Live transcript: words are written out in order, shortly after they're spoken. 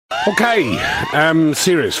Okay,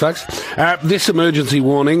 serious, folks. This emergency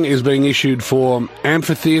warning is being issued for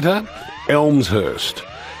Amphitheatre, Elmshurst,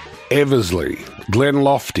 Eversley, Glen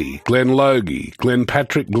Lofty, Glen Logie, Glen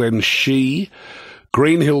Patrick, Glen Shee,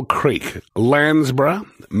 Greenhill Creek, Landsborough,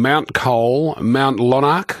 Mount Cole, Mount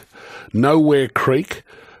Lonark, Nowhere Creek,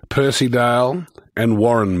 Percydale and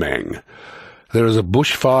Warrenmang. There is a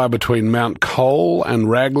bushfire between Mount Cole and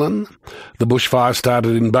Raglan. The bushfire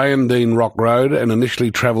started in Bayandine Rock Road and initially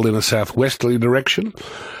travelled in a southwesterly direction.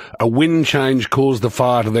 A wind change caused the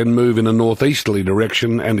fire to then move in a northeasterly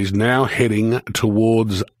direction and is now heading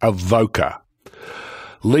towards Avoca.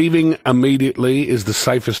 Leaving immediately is the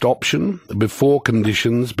safest option before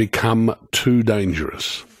conditions become too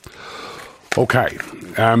dangerous. Okay,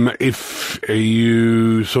 if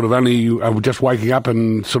you sort of only are just waking up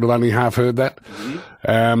and sort of only half heard that,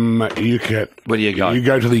 you can... Where do you go? You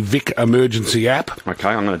go to the Vic Emergency app. Okay,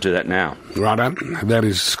 I'm going to do that now. Righto.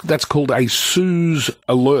 That's called a SUSE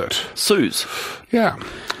alert. SUSE? Yeah.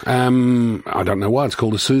 I don't know why it's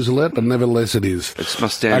called a SUSE alert, but nevertheless it is. It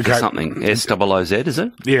must stand for something. SOOZ, is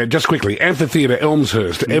it? Yeah, just quickly. Amphitheatre,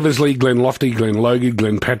 Elmshurst, Eversley, Glen Lofty, Glen Logie,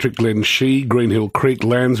 Glen Patrick, Glen Shee, Greenhill Creek,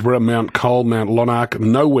 Landsborough, Mount Cole, Mount Lonark,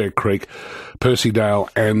 Nowhere Creek, Percydale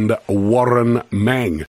and Warrenmang.